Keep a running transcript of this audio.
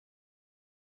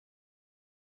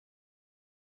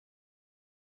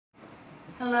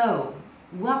Hello,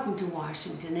 welcome to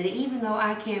Washington, and even though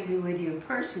I can't be with you in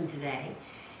person today,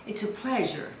 it's a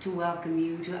pleasure to welcome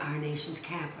you to our nation's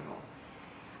capital.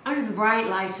 Under the bright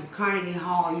lights of Carnegie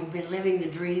Hall, you've been living the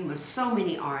dream of so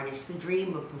many artists, the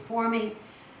dream of performing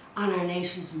on our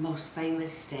nation's most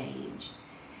famous stage.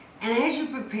 And as you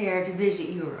prepare to visit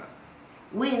Europe,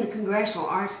 we in the Congressional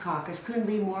Arts Caucus couldn't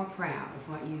be more proud of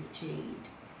what you've achieved.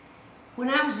 When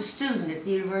I was a student at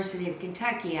the University of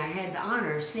Kentucky, I had the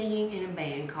honor of singing in a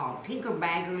band called Tinker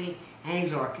Baggerly and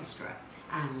his Orchestra.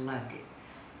 I loved it.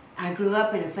 I grew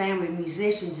up in a family of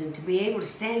musicians, and to be able to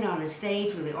stand on a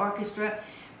stage with the orchestra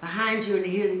behind you and to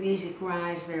hear the music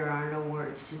rise, there are no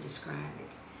words to describe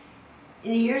it.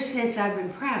 In the years since, I've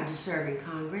been proud to serve in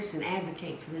Congress and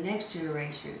advocate for the next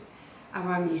generation of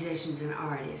our musicians and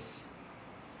artists.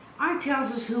 Art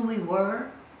tells us who we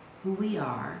were, who we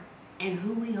are, and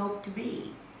who we hope to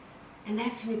be. And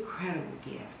that's an incredible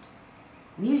gift.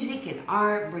 Music and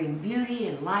art bring beauty,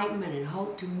 enlightenment, and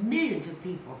hope to millions of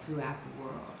people throughout the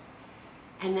world.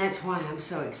 And that's why I'm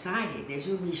so excited as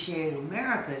you'll be sharing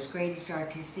America's greatest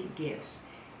artistic gifts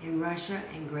in Russia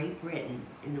and Great Britain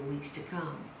in the weeks to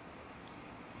come.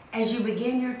 As you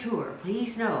begin your tour,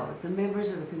 please know that the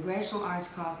members of the Congressional Arts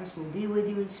Caucus will be with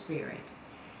you in spirit.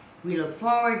 We look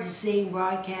forward to seeing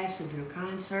broadcasts of your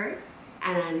concert,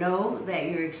 and I know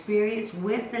that your experience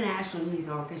with the National Youth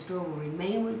Orchestra will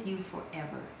remain with you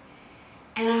forever.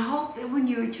 And I hope that when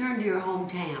you return to your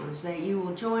hometowns that you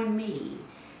will join me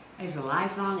as a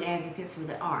lifelong advocate for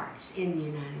the arts in the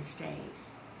United States.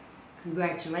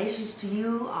 Congratulations to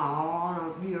you on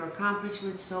all of your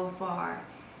accomplishments so far,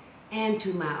 and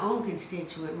to my own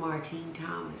constituent, Martine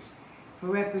Thomas, for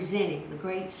representing the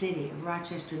great city of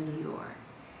Rochester, New York.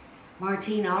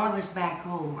 Martine, all of us back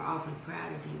home are awfully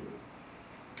proud of you.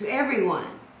 To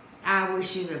everyone, I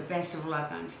wish you the best of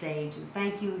luck on stage, and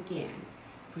thank you again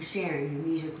for sharing your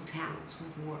musical talents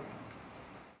with the world.